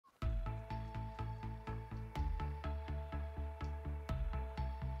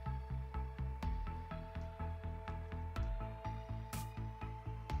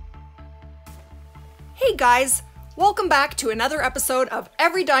Hey guys, welcome back to another episode of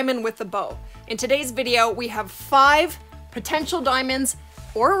Every Diamond with the Bow. In today's video, we have 5 potential diamonds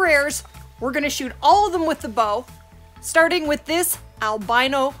or rares. We're gonna shoot all of them with the bow, starting with this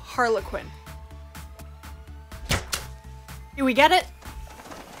Albino Harlequin. Did we get it?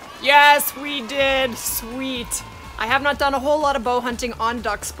 Yes, we did. Sweet. I have not done a whole lot of bow hunting on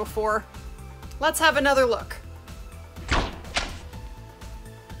ducks before. Let's have another look.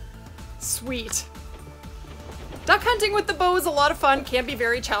 Sweet. Duck hunting with the bow is a lot of fun, can be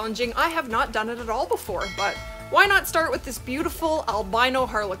very challenging. I have not done it at all before, but why not start with this beautiful Albino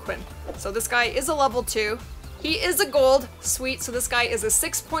Harlequin? So this guy is a level 2. He is a gold, sweet, so this guy is a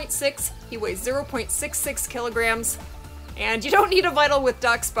 6.6. He weighs 0.66 kilograms. And you don't need a vital with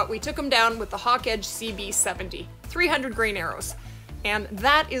ducks, but we took him down with the Hawk Edge CB70, 300 grain arrows. And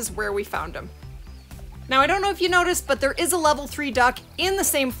that is where we found him. Now, I don't know if you noticed, but there is a level 3 duck in the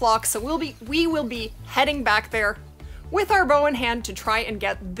same flock, so we will be heading back there with our bow in hand to try and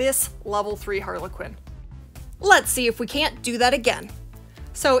get this level 3 Harlequin. Let's see if we can't do that again.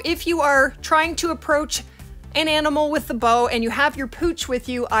 So if you are trying to approach an animal with the bow and you have your pooch with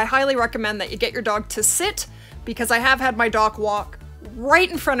you, I highly recommend that you get your dog to sit, because I have had my dog walk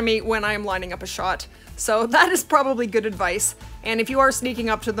right in front of me when I am lining up a shot. So that is probably good advice. And if you are sneaking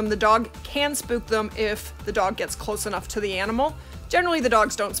up to them, the dog can spook them if the dog gets close enough to the animal. Generally, the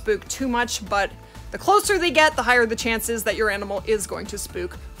dogs don't spook too much, but the closer they get, the higher the chances that your animal is going to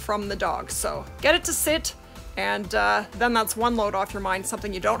spook from the dog. So get it to sit, and then that's one load off your mind,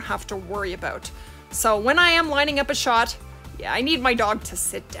 something you don't have to worry about. So when I am lining up a shot, yeah, I need my dog to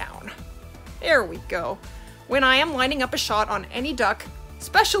sit down. There we go. When I am lining up a shot on any duck,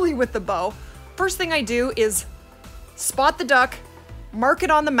 especially with the bow, first thing I do is spot the duck, mark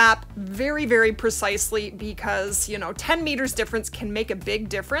it on the map very, very precisely, because, you know, 10 meters difference can make a big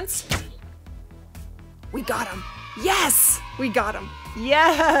difference. We got him. Yes! We got him.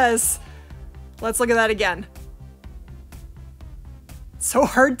 Yes! Let's look at that again. So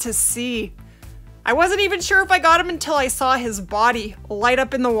hard to see. I wasn't even sure if I got him until I saw his body light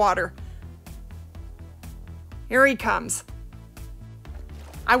up in the water. Here he comes.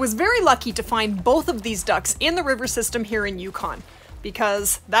 I was very lucky to find both of these ducks in the river system here in Yukon,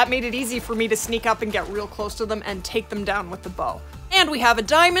 because that made it easy for me to sneak up and get real close to them and take them down with the bow. And we have a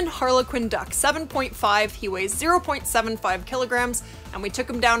diamond Harlequin duck, 7.5. He weighs 0.75 kilograms, and we took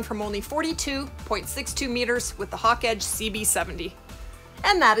him down from only 42.62 meters with the Hawk Edge CB70.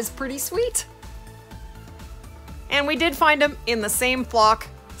 And that is pretty sweet. And we did find him in the same flock,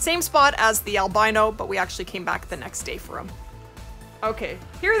 same spot as the albino, but we actually came back the next day for him. Okay,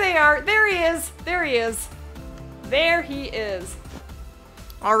 here they are. There he is. There he is. There he is.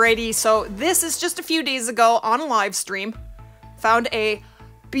 Alrighty, so this is just a few days ago on a live stream. Found a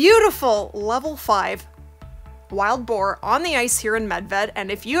beautiful level 5 wild boar on the ice here in MedVed,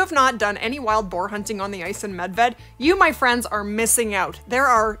 and if you have not done any wild boar hunting on the ice in MedVed, you, my friends, are missing out. There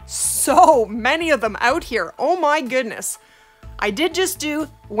are so many of them out here. Oh my goodness. I did just do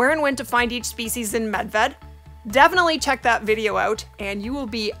where and when to find each species in MedVed. Definitely check that video out and you will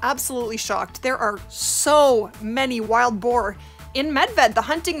be absolutely shocked. There are so many wild boar in MedVed. The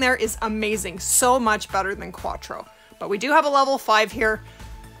hunting there is amazing. So much better than Cotw. But we do have a level 5 here.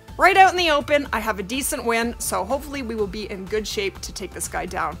 Right out in the open, I have a decent win, so hopefully we will be in good shape to take this guy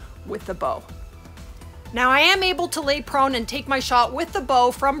down with the bow. Now I am able to lay prone and take my shot with the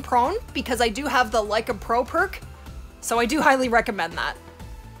bow from prone because I do have the Like a Pro perk, so I do highly recommend that.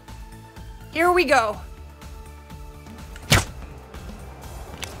 Here we go.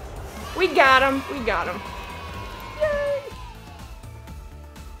 We got him. We got him. Yay!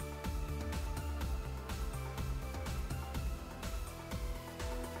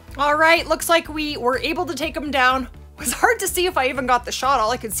 All right, looks like we were able to take him down. It was hard to see if I even got the shot. All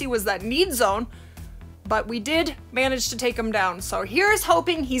I could see was that need zone, but we did manage to take him down. So here's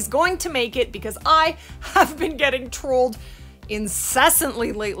hoping he's going to make it, because I have been getting trolled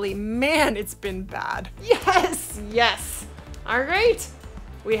incessantly lately. Man, it's been bad. Yes, yes. All right.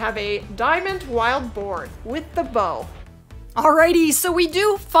 We have a diamond wild boar with the bow. Alrighty, so we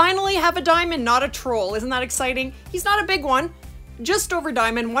do finally have a diamond, not a troll. Isn't that exciting? He's not a big one, just over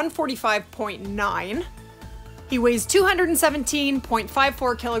diamond, 145.9. He weighs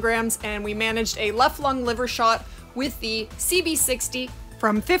 217.54 kilograms, and we managed a left lung liver shot with the CB60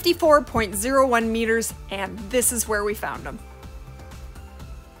 from 54.01 meters, and this is where we found him.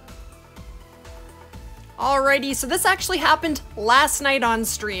 Alrighty, so this actually happened last night on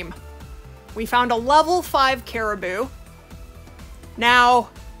stream. We found a level 5 caribou. Now,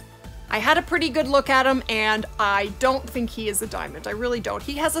 I had a pretty good look at him, and I don't think he is a diamond. I really don't.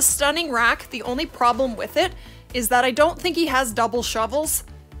 He has a stunning rack. The only problem with it is that I don't think he has double shovels.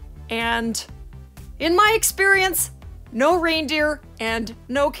 And in my experience, no reindeer and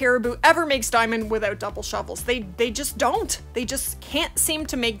no caribou ever makes diamond without double shovels. They just don't. They just can't seem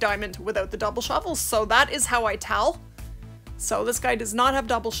to make diamond without the double shovels. So that is how I tell. So this guy does not have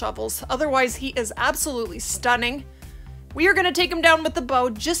double shovels. Otherwise, he is absolutely stunning. We are going to take him down with the bow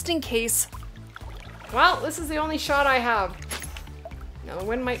just in case. Well, this is the only shot I have. Now the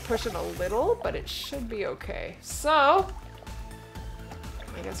wind might push it a little, but it should be okay. So,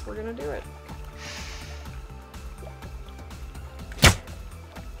 I guess we're going to do it.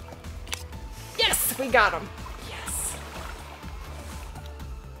 Yes, we got him. Yes.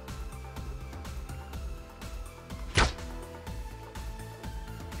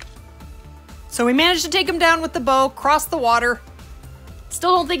 So we managed to take him down with the bow, cross the water.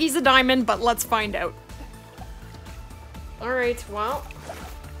 Still don't think he's a diamond, but let's find out. All right, well,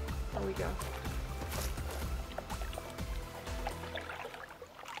 there we go.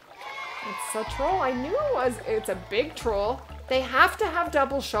 It's a troll. I knew it was. It's a big troll. They have to have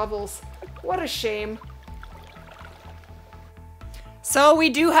double shovels. What a shame. So we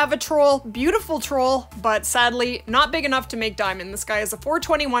do have a troll, beautiful troll, but sadly not big enough to make diamond. This guy is a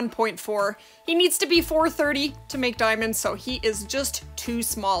 421.4. He needs to be 430 to make diamond, so he is just too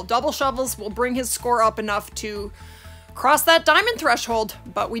small. Double shovels will bring his score up enough to cross that diamond threshold,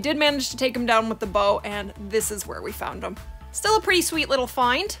 but we did manage to take him down with the bow, and this is where we found him. Still a pretty sweet little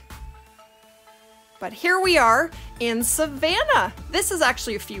find. But here we are in Savanna. This is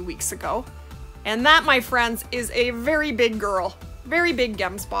actually a few weeks ago, and that, my friends, is a very big girl. Very big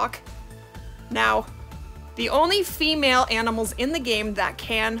Gemsbok. Now, the only female animals in the game that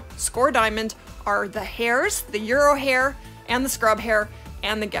can score diamond are the hares, the Euro hare, and the scrub hare,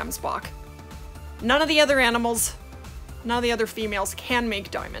 and the Gemsbok. None of the other animals, none of the other females can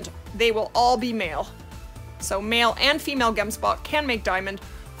make diamond. They will all be male. So male and female Gemsbok can make diamond.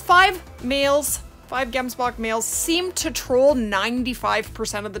 5 Gemsbok males seem to troll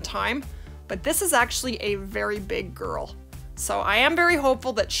 95% of the time, but this is actually a very big girl. So I am very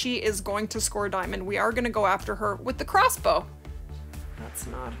hopeful that she is going to score diamond. We are going to go after her with the crossbow. That's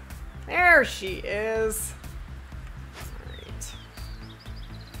not... There she is. Alright.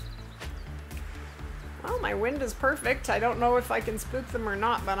 Well, my wind is perfect. I don't know if I can spook them or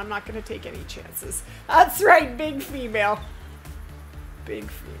not, but I'm not going to take any chances. That's right, big female. Big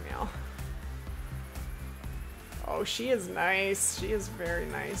female. Oh, she is nice. She is very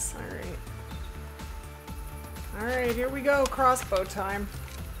nice. Alright. Alright, here we go. Crossbow time.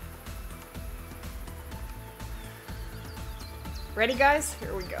 Ready, guys?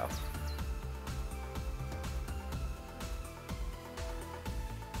 Here we go.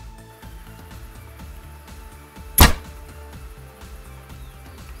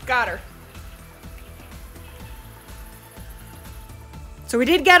 Got her. So we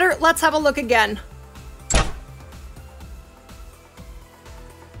did get her. Let's have a look again.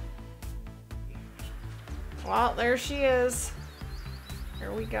 Well, there she is.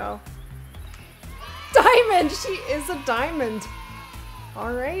 Here we go. Diamond! She is a diamond.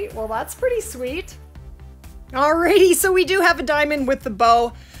 All right, well, that's pretty sweet. Alrighty, so we do have a diamond with the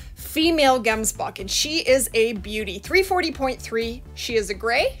bow. Female Gemsbok, and she is a beauty. 340.3. She is a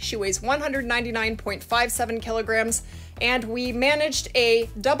gray. She weighs 199.57 kilograms. And we managed a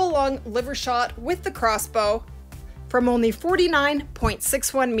double lung liver shot with the crossbow from only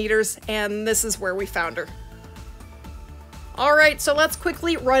 49.61 meters, and this is where we found her. Alright, so let's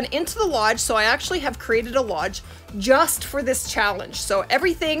quickly run into the lodge. So I actually have created a lodge just for this challenge. So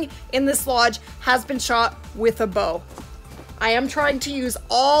everything in this lodge has been shot with a bow. I am trying to use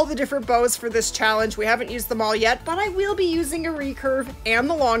all the different bows for this challenge. We haven't used them all yet, but I will be using a recurve and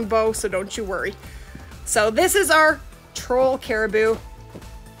the longbow, so don't you worry. So this is our troll caribou.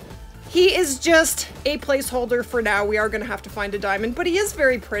 He is just a placeholder for now. We are going to have to find a diamond, but he is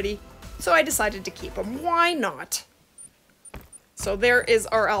very pretty, so I decided to keep him. Why not? So there is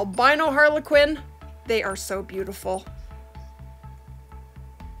our Albino Harlequin. They are so beautiful.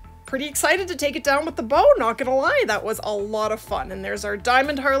 Pretty excited to take it down with the bow, not gonna lie. That was a lot of fun. And there's our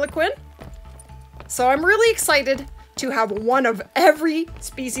Diamond Harlequin. So I'm really excited to have one of every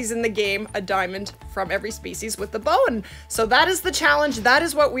species in the game, a diamond from every species with the bow. And so that is the challenge. That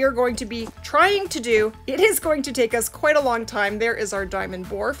is what we are going to be trying to do. It is going to take us quite a long time. There is our Diamond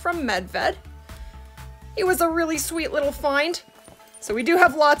Boar from MedVed. He was a really sweet little find. So we do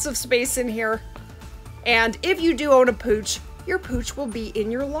have lots of space in here. And if you do own a pooch, your pooch will be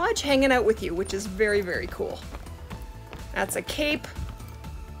in your lodge hanging out with you, which is very, very cool. That's a cape.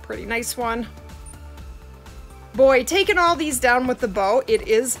 pretty nice one. Boy, taking all these down with the bow, it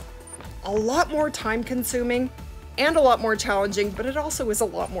is a lot more time consuming and a lot more challenging, but it also is a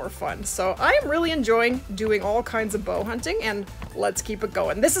lot more fun. So I am really enjoying doing all kinds of bow hunting, and let's keep it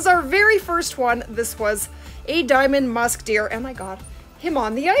going. This is our very first one. This was a diamond musk deer, and I got him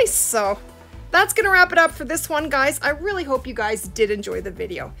on the ice. So that's gonna wrap it up for this one, guys. I really hope you guys did enjoy the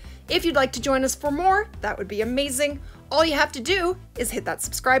video. If you'd like to join us for more, that would be amazing. All you have to do is hit that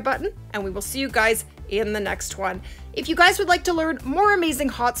subscribe button, and we will see you guys in the next one. If you guys would like to learn more amazing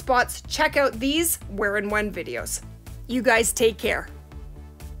hotspots, check out these Where and When videos. You guys take care.